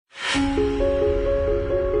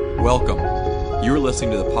Welcome. You are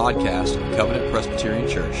listening to the podcast of Covenant Presbyterian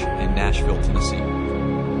Church in Nashville, Tennessee.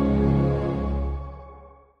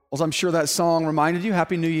 Well, I'm sure that song reminded you,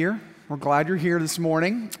 Happy New Year. We're glad you're here this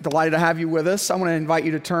morning. Delighted to have you with us. I want to invite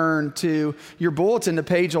you to turn to your bulletin to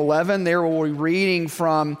page 11. There we'll be reading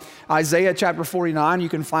from Isaiah chapter 49. You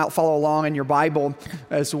can follow along in your Bible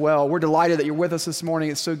as well. We're delighted that you're with us this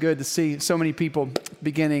morning. It's so good to see so many people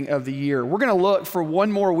beginning of the year. We're going to look for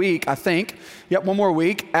one more week, I think. One more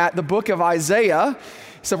week at the book of Isaiah.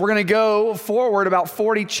 So we're going to go forward about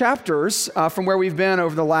 40 chapters from where we've been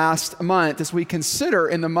over the last month as we consider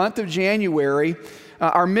in the month of January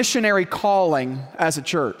our missionary calling as a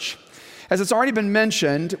church. As it's already been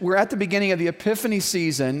mentioned, we're at the beginning of the Epiphany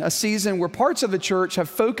season, a season where parts of the church have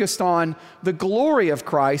focused on the glory of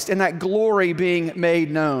Christ and that glory being made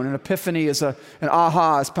known. An epiphany is an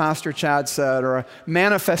aha, as Pastor Chad said, or a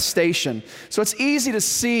manifestation. So it's easy to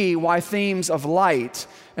see why themes of light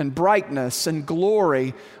and brightness and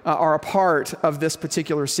glory are a part of this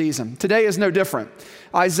particular season. Today is no different.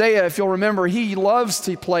 Isaiah, if you'll remember, he loves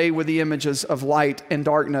to play with the images of light and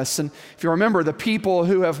darkness. And if you remember, the people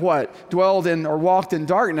who have dwelled in or walked in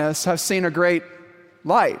darkness have seen a great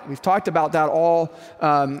light. We've talked about that all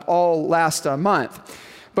last month.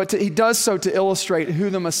 But he does so to illustrate who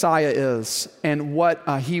the Messiah is and what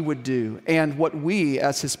he would do and what we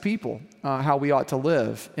as his people, how we ought to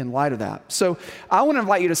live in light of that. So I want to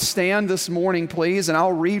invite you to stand this morning, please, and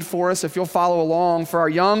I'll read for us if you'll follow along. For our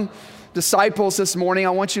young disciples this morning,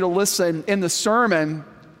 I want you to listen in the sermon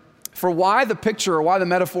for why the picture or why the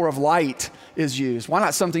metaphor of light is used. Why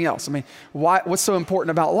not something else? I mean, what's so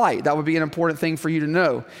important about light? That would be an important thing for you to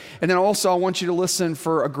know. And then also I want you to listen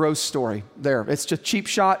for a growth story there. It's just cheap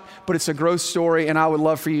shot, but it's a growth story, and I would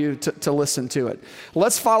love for you to listen to it.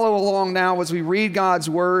 Let's follow along now as we read God's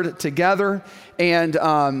word together, and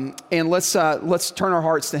let's turn our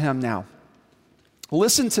hearts to him now.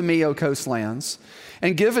 Listen to me, O coastlands,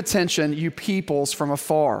 and give attention, you peoples from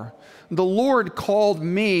afar. The Lord called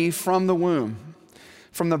me from the womb.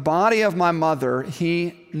 From the body of my mother,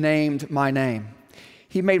 he named my name.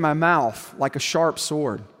 He made my mouth like a sharp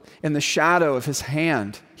sword. In the shadow of his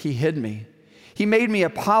hand, he hid me. He made me a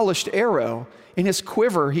polished arrow. In his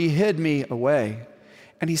quiver, he hid me away.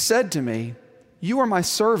 And he said to me, you are my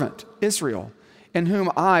servant, Israel, in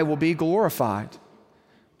whom I will be glorified.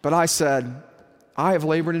 But I said, I have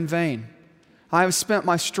labored in vain. I have spent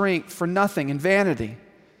my strength for nothing in vanity.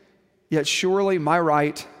 Yet surely my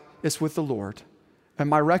right is with the Lord, and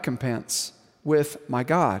my recompense with my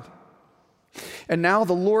God. And now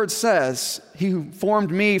the Lord says, he who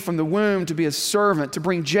formed me from the womb to be his servant, to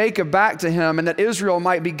bring Jacob back to him, and that Israel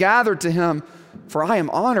might be gathered to him, for I am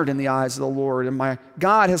honored in the eyes of the Lord, and my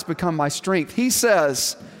God has become my strength. He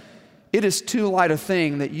says, it is too light a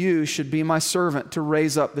thing that you should be my servant to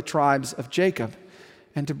raise up the tribes of Jacob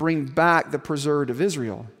and to bring back the preserved of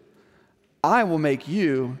Israel. I will make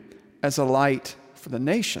you as a light for the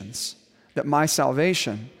nations, that my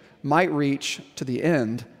salvation might reach to the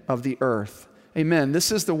end of the earth. Amen.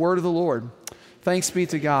 This is the word of the Lord. Thanks be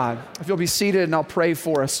to God. If you'll be seated, and I'll pray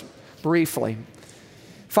for us briefly.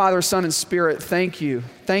 Father, Son, and Spirit, thank you.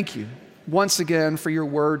 Thank you once again for your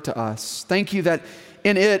word to us. Thank you that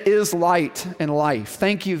in it is light and life.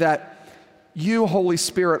 Thank you that you, Holy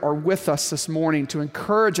Spirit, are with us this morning to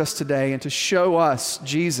encourage us today and to show us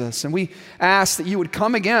Jesus. And we ask that you would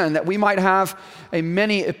come again, that we might have a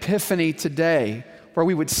mini epiphany today where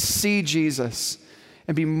we would see Jesus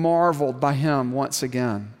and be marveled by him once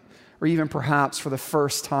again, or even perhaps for the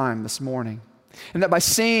first time this morning. And that by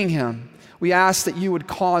seeing him, we ask that you would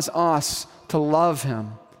cause us to love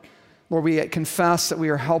him. Lord, we confess that we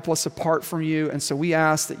are helpless apart from you, and so we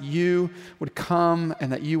ask that you would come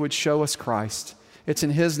and that you would show us Christ. It's in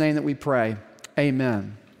his name that we pray.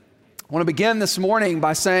 Amen. I want to begin this morning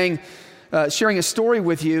by sharing a story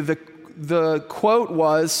with you. The quote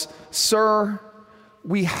was, Sir,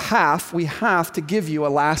 we have to give you a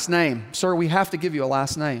last name. Sir, we have to give you a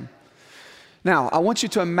last name. Now, I want you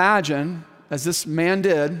to imagine, as this man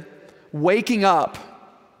did, waking up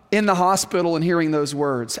in the hospital and hearing those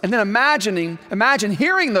words. And then imagine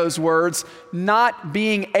hearing those words, not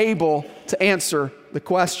being able to answer the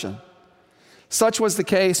question. Such was the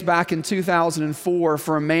case back in 2004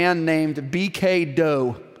 for a man named B.K.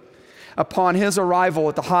 Doe. Upon his arrival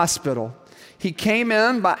at the hospital, he came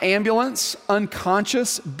in by ambulance,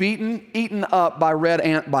 unconscious, beaten, eaten up by red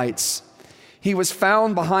ant bites. He was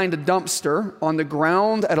found behind a dumpster on the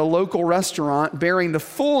ground at a local restaurant bearing the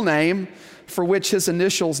full name for which his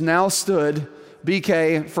initials now stood,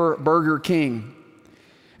 BK for Burger King.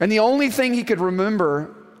 And the only thing he could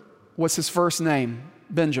remember was his first name,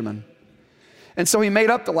 Benjamin. And so he made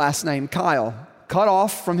up the last name, Kyle. Cut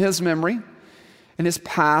off from his memory and his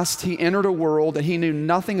past, he entered a world that he knew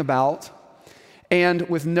nothing about and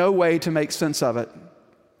with no way to make sense of it.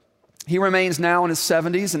 He remains now in his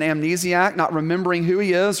 70s, an amnesiac, not remembering who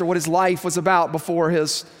he is or what his life was about before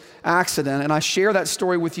his accident. And I share that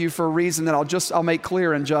story with you for a reason that I'll make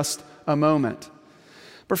clear in just a moment.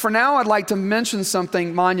 But for now, I'd like to mention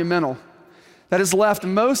something monumental that has left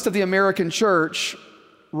most of the American church,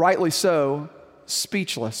 rightly so,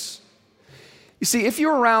 speechless. You see, if you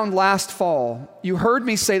were around last fall, you heard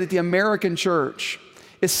me say that the American church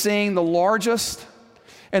is seeing the largest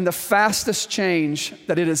and the fastest change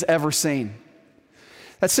that it has ever seen.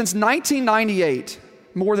 That since 1998,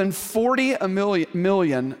 more than 40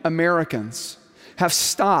 million Americans have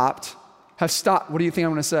stopped, what do you think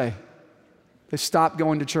I'm going to say? They stopped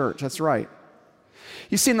going to church. That's right.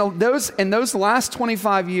 You see, in those last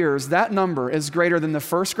 25 years, that number is greater than the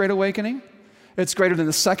First Great Awakening. It's greater than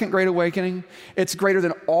the Second Great Awakening. It's greater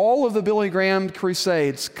than all of the Billy Graham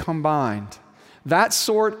crusades combined. That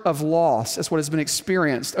sort of loss is what has been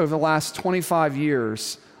experienced over the last 25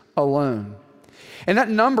 years alone. And that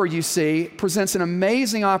number, you see, presents an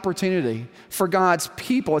amazing opportunity for God's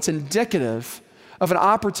people. It's indicative of an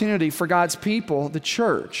opportunity for God's people, the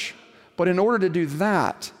church. But in order to do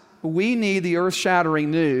that, we need the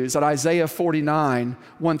earth-shattering news that Isaiah 49,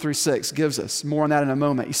 1-6 gives us. More on that in a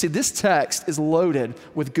moment. You see, this text is loaded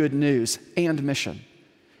with good news and mission.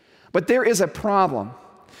 But there is a problem,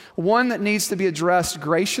 one that needs to be addressed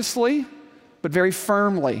graciously, but very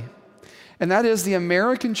firmly. And that is the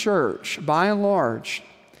American church, by and large,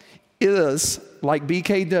 is, like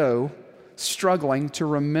B.K. Doe, struggling to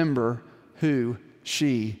remember who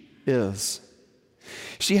she is.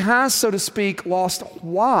 She has, so to speak, lost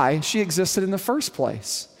why she existed in the first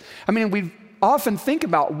place. I mean, we often think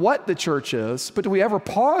about what the church is, but do we ever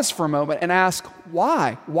pause for a moment and ask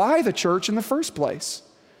why? Why the church in the first place?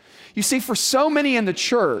 You see, for so many in the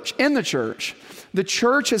church, the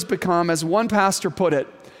church has become, as one pastor put it,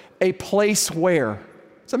 a place where.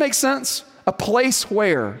 Does that make sense? A place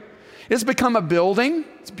where. It has become a building,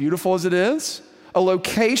 as beautiful as it is, a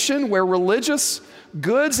location where religious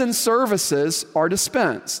goods and services are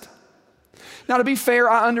dispensed. Now, to be fair,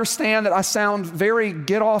 I understand that I sound very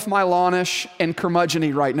get-off-my-lawn-ish and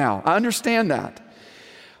curmudgeon-y right now. I understand that.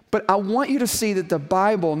 But I want you to see that the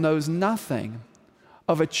Bible knows nothing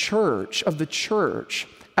of the church,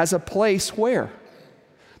 as a place where.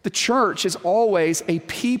 The church is always a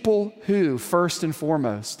people who, first and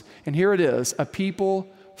foremost. And here it is, a people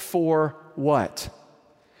for what?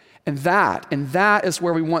 And that is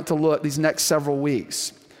where we want to look these next several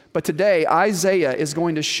weeks. But today, Isaiah is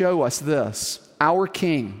going to show us this, our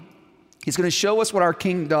King. He's going to show us what our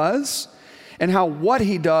King does and how what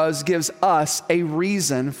he does gives us a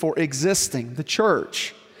reason for existing, the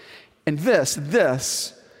church. And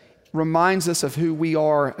this reminds us of who we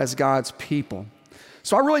are as God's people.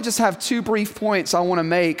 So I really just have two brief points I want to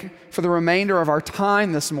make for the remainder of our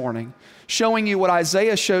time this morning, showing you what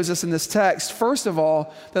Isaiah shows us in this text. First of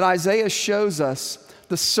all, that Isaiah shows us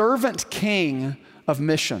the servant king of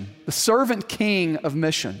mission, the servant king of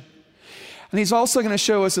mission. And he's also going to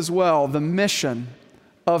show us as well the mission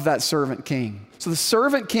of that servant king. So the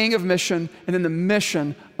servant king of mission and then the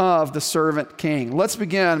mission of the servant king. Let's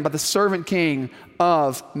begin by the servant king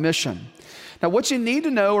of mission. Now, what you need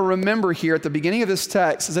to know or remember here at the beginning of this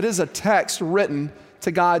text is it is a text written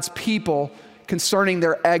to God's people concerning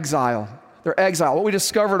their exile. Their exile. What we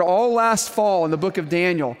discovered all last fall in the book of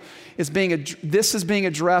Daniel is being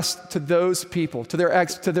addressed to those people, to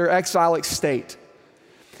their exilic state.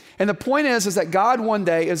 And the point is that God one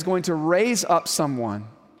day is going to raise up someone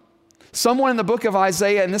in the book of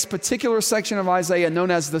Isaiah, in this particular section of Isaiah,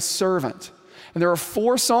 known as the servant. And there are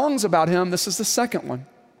 4 songs about him. This is the second one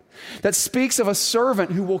that speaks of a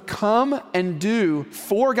servant who will come and do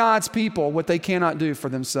for God's people what they cannot do for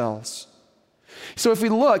themselves. So if we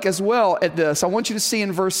look as well at this, I want you to see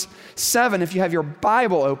in verse 7, if you have your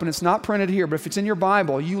Bible open, it's not printed here, but if it's in your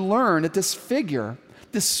Bible, you learn that this figure,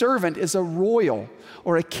 this servant, is a royal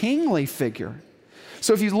or a kingly figure.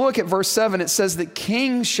 So if you look at verse 7, it says that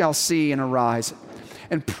kings shall see and arise,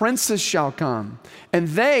 and princes shall come, and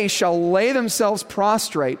they shall lay themselves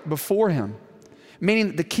prostrate before him. Meaning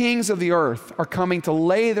that the kings of the earth are coming to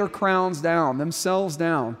lay their crowns down, themselves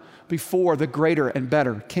down, before the greater and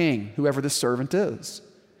better king, whoever the servant is.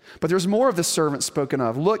 But there's more of the servant spoken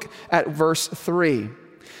of. Look at verse 3.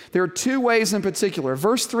 There are 2 ways in particular.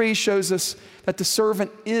 Verse 3 shows us that the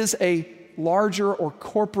servant is a larger or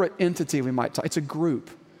corporate entity, we might talk. It's a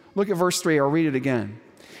group. Look at verse 3. I'll read it again.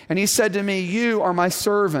 And he said to me, you are my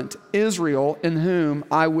servant, Israel, in whom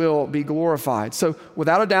I will be glorified. So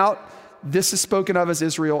without a doubt, this is spoken of as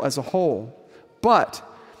Israel as a whole. But,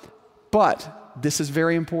 this is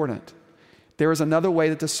very important. There is another way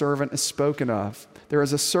that the servant is spoken of. There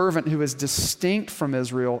is a servant who is distinct from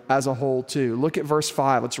Israel as a whole too. Look at verse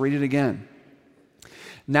 5. Let's read it again.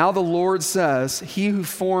 Now the Lord says, he who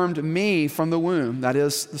formed me from the womb, that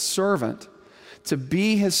is the servant, to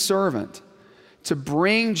be his servant, to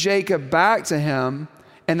bring Jacob back to him,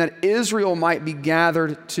 and that Israel might be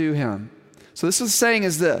gathered to him. So this is saying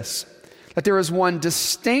is this, that there is one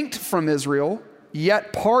distinct from Israel,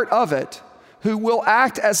 yet part of it, who will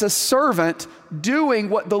act as a servant, doing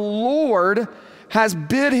what the Lord has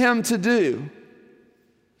bid him to do.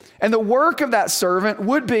 And the work of that servant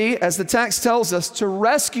would be, as the text tells us, to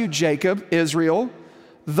rescue Jacob, Israel,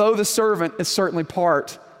 though the servant is certainly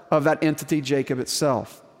part of that entity, Jacob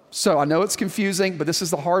itself. So I know it's confusing, but this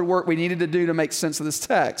is the hard work we needed to do to make sense of this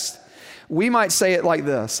text. We might say it like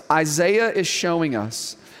this. Isaiah is showing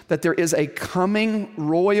us that there is a coming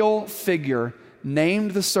royal figure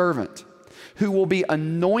named the servant who will be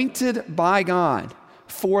anointed by God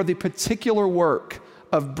for the particular work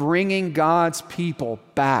of bringing God's people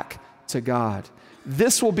back to God.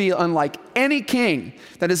 This will be unlike any king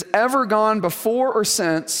that has ever gone before or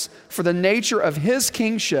since, for the nature of his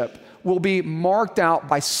kingship will be marked out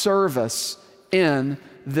by service in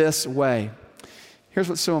this way. Here's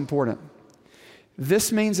what's so important.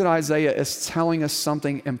 This means that Isaiah is telling us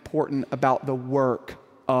something important about the work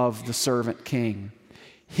of the servant king.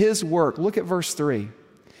 His work, look at verse 3.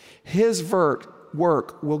 His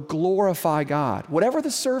work will glorify God. Whatever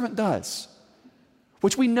the servant does,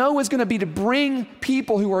 which we know is going to be to bring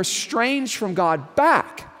people who are estranged from God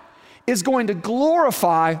back, is going to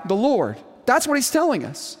glorify the Lord. That's what he's telling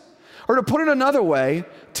us. Or to put it another way,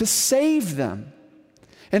 to save them.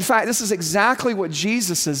 In fact, this is exactly what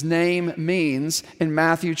Jesus' name means in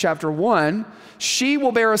Matthew chapter 1. She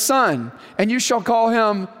will bear a son, and you shall call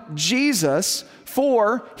him Jesus,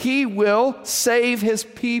 for he will save his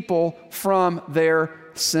people from their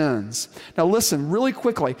sins. Now listen, really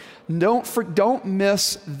quickly, don't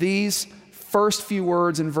miss these first few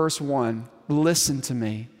words in verse 1. Listen to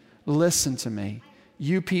me. Listen to me.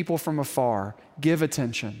 You people from afar, give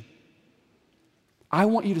attention. I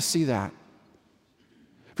want you to see that.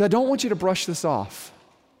 But I don't want you to brush this off.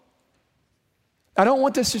 I don't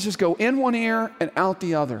want this to just go in one ear and out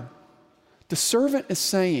the other. The servant is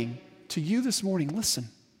saying to you this morning, listen,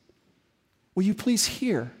 will you please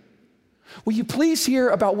hear? Will you please hear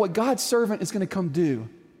about what God's servant is going to come do?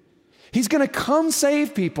 He's going to come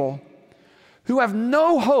save people who have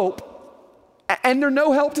no hope and they're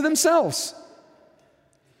no help to themselves.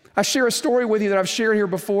 I share a story with you that I've shared here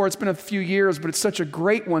before. It's been a few years, but it's such a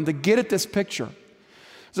great one to get at this picture.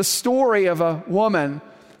 It's a story of a woman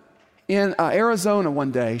in Arizona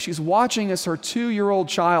one day. She's watching as her 2-year-old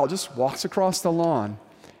child just walks across the lawn,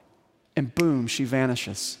 and boom, she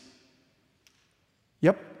vanishes.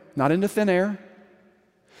 Yep, not into thin air,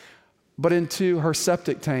 but into her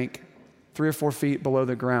septic tank 3 or 4 feet below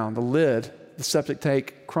the ground. The lid, the septic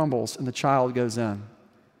tank crumbles, and the child goes in.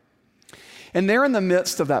 And there in the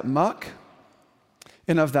midst of that muck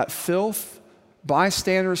and of that filth,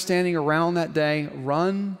 bystanders standing around that day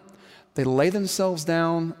run, they lay themselves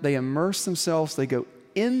down, they immerse themselves, they go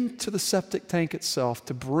into the septic tank itself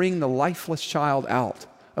to bring the lifeless child out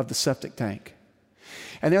of the septic tank.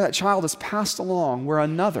 And there that child is passed along where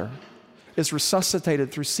another is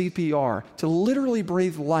resuscitated through CPR to literally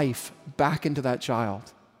breathe life back into that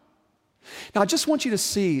child. Now I just want you to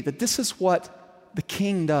see that this is what the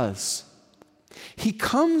king does. He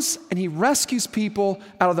comes and he rescues people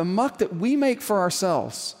out of the muck that we make for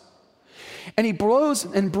ourselves. And he blows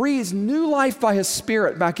and breathes new life by his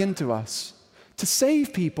Spirit back into us to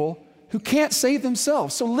save people who can't save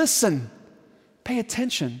themselves. So listen, pay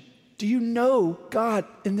attention. Do you know God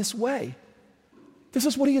in this way? This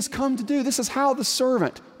is what he has come to do. This is how the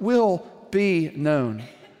servant will be known.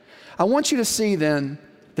 I want you to see then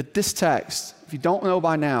that this text, if you don't know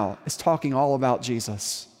by now, is talking all about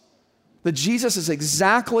Jesus. That Jesus is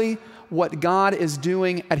exactly what God is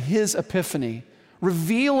doing at his epiphany,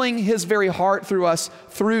 revealing his very heart through us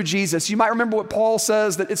through Jesus. You might remember what Paul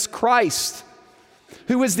says, that it's Christ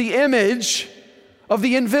who is the image of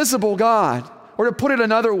the invisible God. Or to put it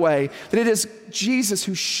another way, that it is Jesus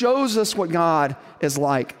who shows us what God is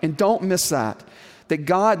like. And don't miss that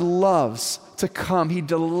God loves to come. He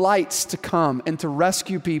delights to come and to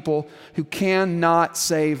rescue people who cannot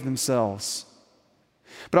save themselves.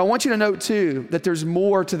 But I want you to note too that there's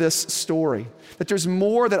more to this story, that there's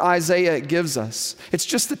more that Isaiah gives us. It's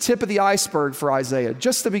just the tip of the iceberg for Isaiah,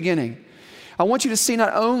 just the beginning. I want you to see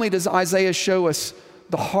not only does Isaiah show us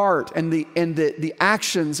the heart and the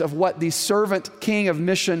actions of what the servant king of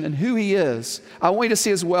mission and who he is, I want you to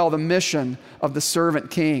see as well the mission of the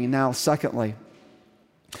servant king. Now, secondly,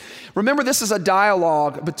 remember, this is a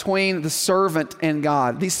dialogue between the servant and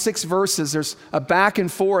God. These 6 verses, there's a back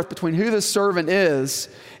and forth between who the servant is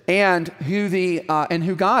and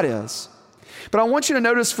who God is. But I want you to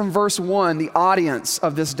notice from verse 1 the audience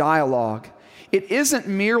of this dialogue. It isn't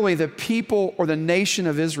merely the people or the nation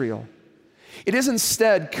of Israel. It is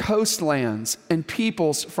instead coastlands and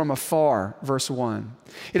peoples from afar, verse 1.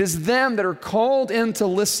 It is them that are called in to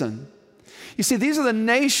listen. You see, these are the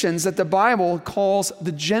nations that the Bible calls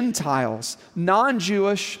the Gentiles,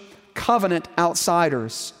 non-Jewish, covenant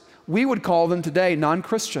outsiders. We would call them today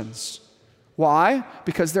non-Christians. Why?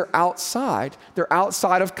 Because they're outside. They're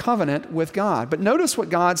outside of covenant with God. But notice what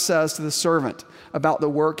God says to the servant about the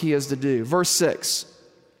work he is to do. Verse 6.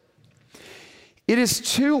 It is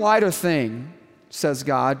too light a thing, says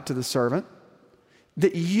God to the servant,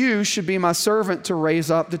 that you should be my servant to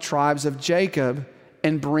raise up the tribes of Jacob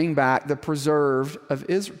and bring back the preserved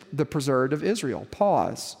of Israel.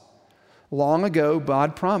 Pause. Long ago,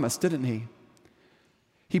 God promised, didn't he?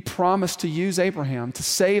 He promised to use Abraham, to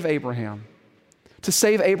save Abraham's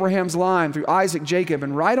line through Isaac, Jacob,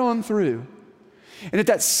 and right on through. And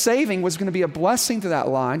that saving was going to be a blessing to that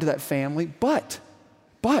line, to that family, but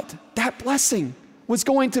that blessing was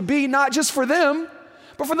going to be not just for them,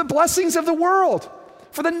 but for the blessings of the world,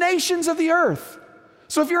 for the nations of the earth.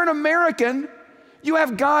 So if you're an American, you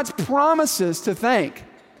have God's promises to thank.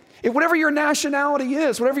 If whatever your nationality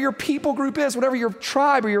is, whatever your people group is, whatever your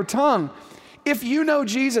tribe or your tongue, if you know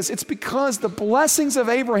Jesus, it's because the blessings of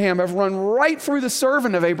Abraham have run right through the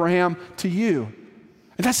servant of Abraham to you.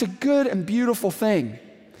 And that's a good and beautiful thing.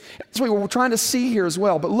 That's what we're trying to see here as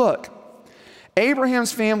well. But look,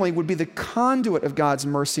 Abraham's family would be the conduit of God's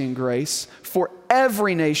mercy and grace for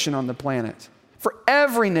every nation on the planet, for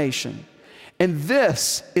every nation. And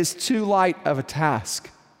this is too light of a task.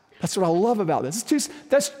 That's what I love about this.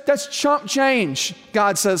 That's chump change,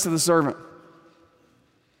 God says to the servant.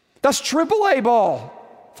 That's AAA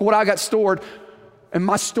ball for what I got stored in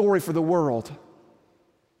my story for the world.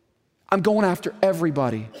 I'm going after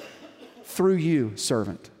everybody through you,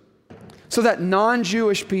 servant. So that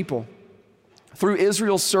non-Jewish people, through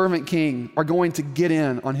Israel's servant king, are going to get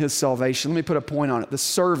in on his salvation. Let me put a point on it. The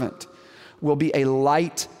servant will be a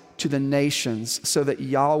light to the nations so that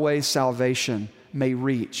Yahweh's salvation may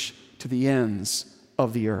reach to the ends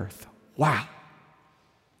of the earth. Wow.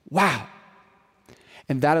 Wow.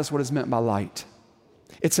 And that is what is meant by light.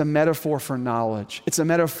 It's a metaphor for knowledge. It's a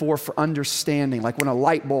metaphor for understanding, like when a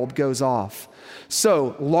light bulb goes off.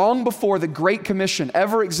 So, long before the Great Commission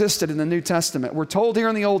ever existed in the New Testament, we're told here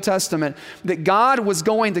in the Old Testament that God was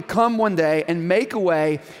going to come one day and make a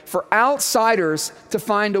way for outsiders to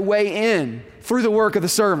find a way in through the work of the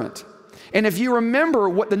servant. And if you remember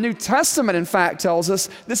what the New Testament, in fact, tells us,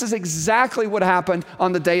 this is exactly what happened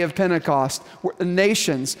on the day of Pentecost, where the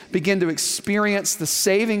nations begin to experience the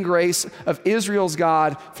saving grace of Israel's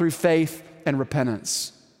God through faith and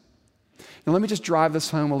repentance. Now, let me just drive this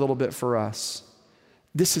home a little bit for us.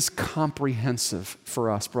 This is comprehensive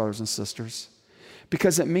for us, brothers and sisters,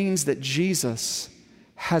 because it means that Jesus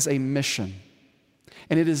has a mission.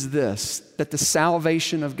 And it is this, that the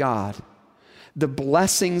salvation of God, the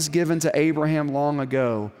blessings given to Abraham long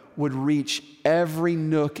ago, would reach every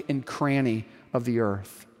nook and cranny of the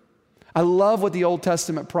earth. I love what the Old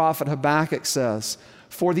Testament prophet Habakkuk says,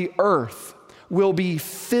 for the earth will be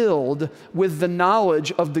filled with the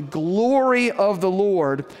knowledge of the glory of the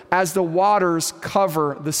Lord as the waters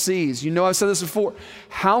cover the seas. You know, I've said this before.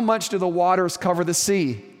 How much do the waters cover the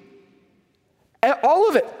sea? All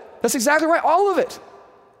of it. That's exactly right, all of it.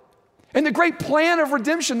 And the great plan of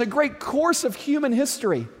redemption, the great course of human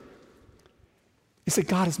history, is that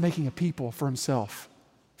God is making a people for himself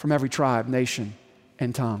from every tribe, nation,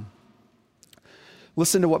 and tongue.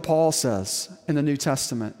 Listen to what Paul says in the New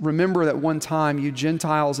Testament. Remember that one time you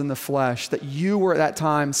Gentiles in the flesh, that you were at that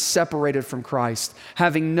time separated from Christ,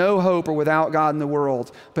 having no hope or without God in the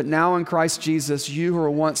world. But now in Christ Jesus, you who were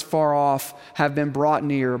once far off have been brought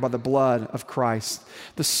near by the blood of Christ.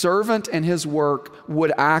 The servant and his work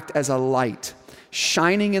would act as a light,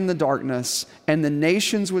 shining in the darkness, and the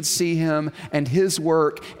nations would see him and his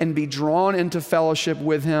work and be drawn into fellowship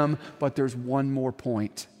with him. But there's one more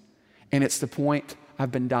point, and it's the point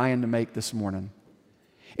I've been dying to make this morning.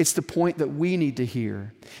 It's the point that we need to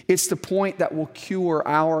hear. It's the point that will cure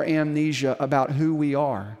our amnesia about who we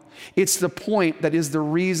are. It's the point that is the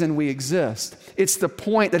reason we exist. It's the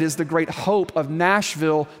point that is the great hope of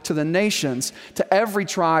Nashville to the nations, to every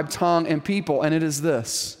tribe, tongue, and people, and it is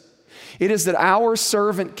this. It is that our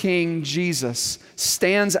servant King Jesus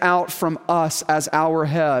stands out from us as our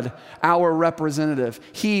head, our representative.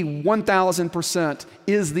 He 1,000%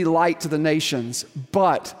 is the light to the nations,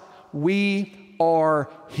 but we are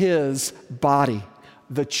his body,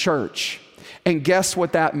 the church. And guess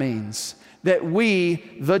what that means? That we,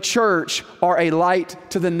 the church, are a light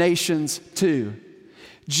to the nations too.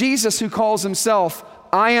 Jesus, who calls himself,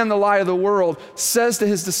 I am the light of the world, says to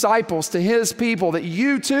his disciples, to his people, that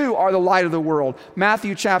you too are the light of the world.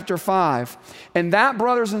 Matthew chapter 5. And that,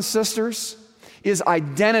 brothers and sisters, is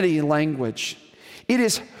identity language. It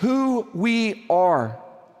is who we are.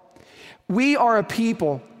 We are a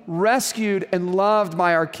people rescued and loved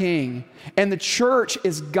by our King. And the church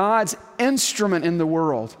is God's instrument in the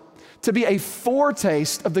world to be a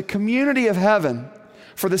foretaste of the community of heaven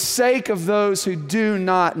for the sake of those who do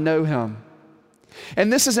not know him.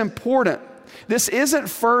 And this is important. This isn't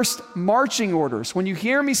first marching orders. When you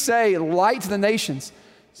hear me say light to the nations,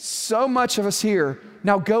 so much of us here,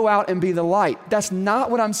 now go out and be the light. That's not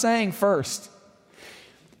what I'm saying first.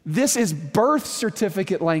 This is birth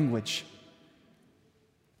certificate language.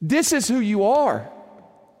 This is who you are.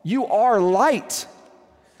 You are light.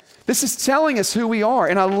 This is telling us who we are.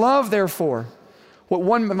 And I love, therefore, what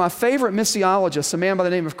one of my favorite missiologists, a man by the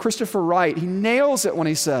name of Christopher Wright, he nails it when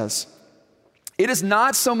he says, it is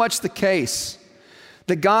not so much the case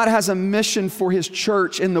that God has a mission for his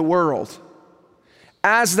church in the world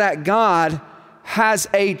as that God has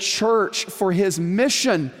a church for his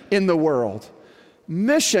mission in the world.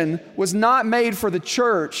 Mission was not made for the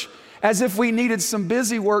church as if we needed some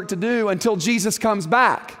busy work to do until Jesus comes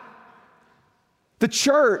back. The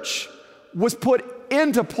church was put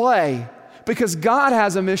into play because God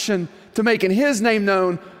has a mission to making his name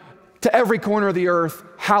known to every corner of the earth.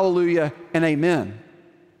 Hallelujah and amen.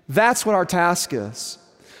 That's what our task is.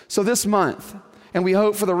 So this month, and we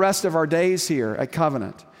hope for the rest of our days here at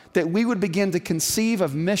Covenant, that we would begin to conceive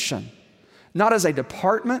of mission, not as a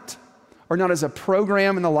department or not as a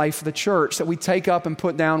program in the life of the church that we take up and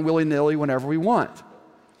put down willy-nilly whenever we want.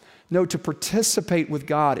 No, to participate with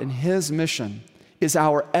God in his mission is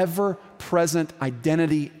our ever-present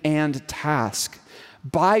identity and task.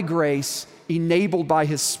 By grace, enabled by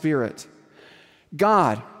his Spirit,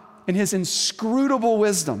 God, in his inscrutable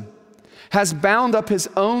wisdom, has bound up his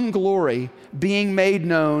own glory being made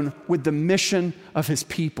known with the mission of his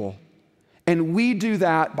people. And we do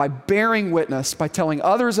that by bearing witness, by telling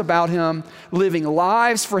others about him, living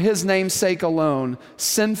lives for his name's sake alone,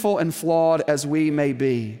 sinful and flawed as we may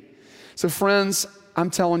be. So friends, I'm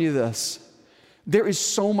telling you this, there is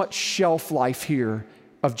so much shelf life here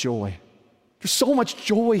of joy. There's so much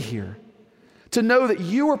joy here. To know that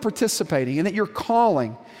you are participating and that you're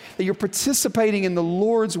calling, that you're participating in the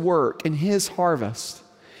Lord's work, in his harvest.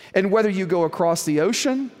 And whether you go across the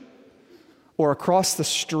ocean or across the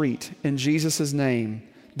street in Jesus' name,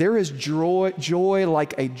 there is joy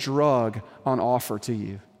like a drug on offer to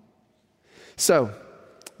you. So,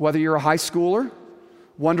 whether you're a high schooler,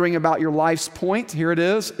 wondering about your life's point, here it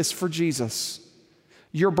is, it's for Jesus.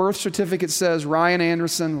 Your birth certificate says, Ryan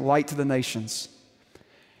Anderson, light to the nations.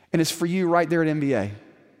 And it's for you right there at MBA.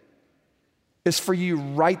 It's for you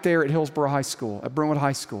right there at Hillsborough High School, at Brentwood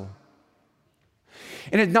High School.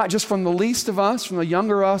 And it's not just from the least of us, from the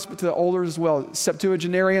younger us, but to the older as well.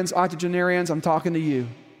 Septuagenarians, octogenarians, I'm talking to you.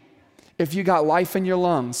 If you got life in your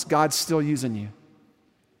lungs, God's still using you.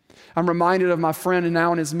 I'm reminded of my friend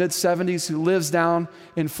now in his mid-70s who lives down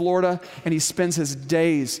in Florida, and he spends his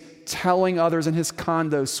days telling others in his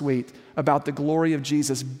condo suite about the glory of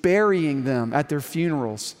Jesus, burying them at their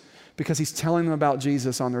funerals because he's telling them about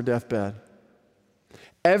Jesus on their deathbed.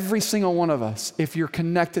 Every single one of us, if you're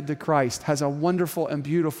connected to Christ, has a wonderful and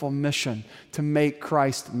beautiful mission to make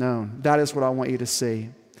Christ known. That is what I want you to see.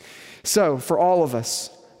 So for all of us,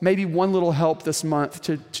 maybe one little help this month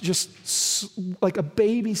to just like a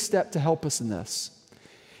baby step to help us in this.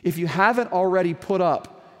 If you haven't already put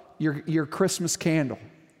up your Christmas candle,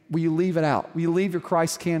 will you leave it out? Will you leave your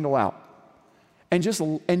Christ candle out? And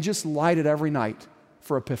just light it every night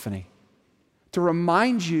for Epiphany. To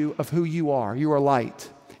remind you of who you are. You are light.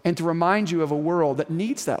 And to remind you of a world that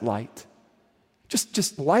needs that light.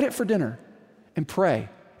 Just light it for dinner and pray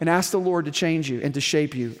and ask the Lord to change you and to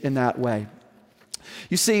shape you in that way.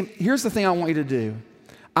 You see, here's the thing I want you to do.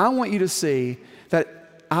 I want you to see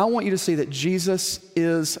that Jesus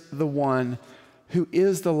is the one who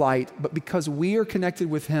is the light, but because we are connected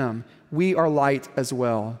with him, we are light as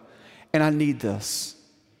well. And I need this.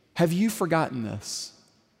 Have you forgotten this?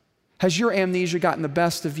 Has your amnesia gotten the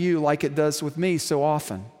best of you like it does with me so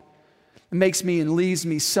often? It makes me and leaves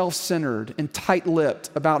me self-centered and tight-lipped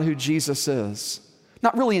about who Jesus is.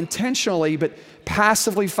 Not really intentionally, but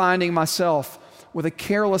passively finding myself with a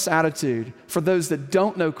careless attitude for those that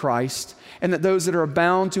don't know Christ and that those that are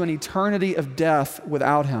bound to an eternity of death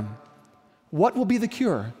without him. What will be the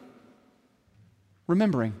cure?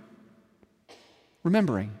 Remembering.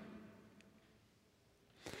 Remembering.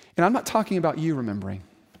 And I'm not talking about you remembering.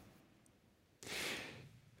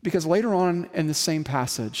 Because later on in the same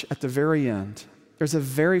passage, at the very end, there's a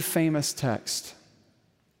very famous text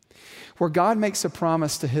where God makes a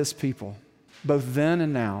promise to his people, both then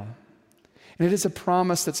and now. And it is a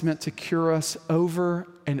promise that's meant to cure us over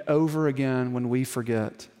and over again when we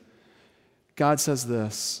forget. God says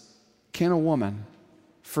this, can a woman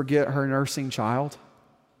forget her nursing child?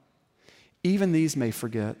 Even these may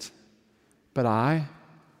forget, but I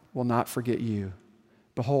will not forget you.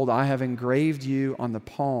 Behold, I have engraved you on the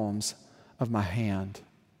palms of my hand.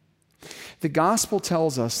 The gospel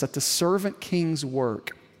tells us that the servant king's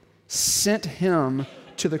work sent him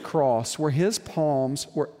to the cross where his palms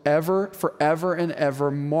were forever and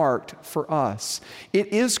ever marked for us. It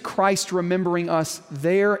is Christ remembering us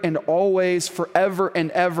there and always, forever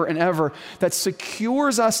and ever and ever, that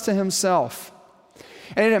secures us to himself.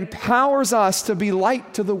 And it empowers us to be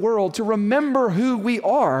light to the world, to remember who we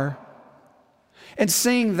are. And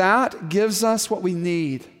seeing that gives us what we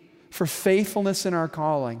need for faithfulness in our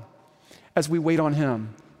calling as we wait on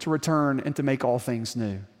him to return and to make all things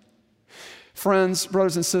new. Friends,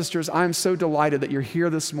 brothers and sisters, I'm so delighted that you're here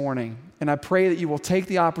this morning, and I pray that you will take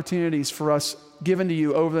the opportunities for us given to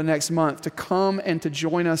you over the next month to come and to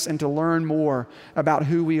join us and to learn more about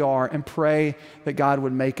who we are and pray that God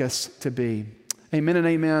would make us to be. Amen and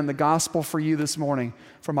amen. The gospel for you this morning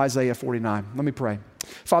from Isaiah 49. Let me pray.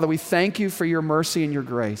 Father, we thank you for your mercy and your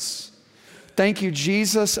grace. Thank you,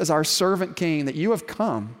 Jesus, as our servant king, that you have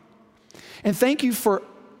come. And thank you for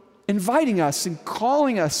inviting us and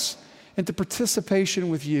calling us into participation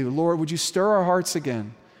with you. Lord, would you stir our hearts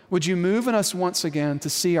again? Would you move in us once again to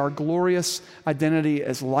see our glorious identity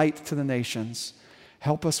as light to the nations?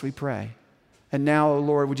 Help us, we pray. And now,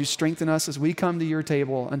 Lord, would you strengthen us as we come to your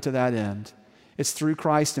table unto that end? It's through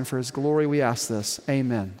Christ and for his glory we ask this.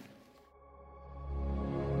 Amen.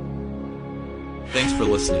 Thanks for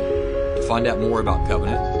listening. To find out more about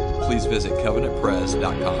Covenant, please visit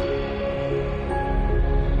covenantpres.com.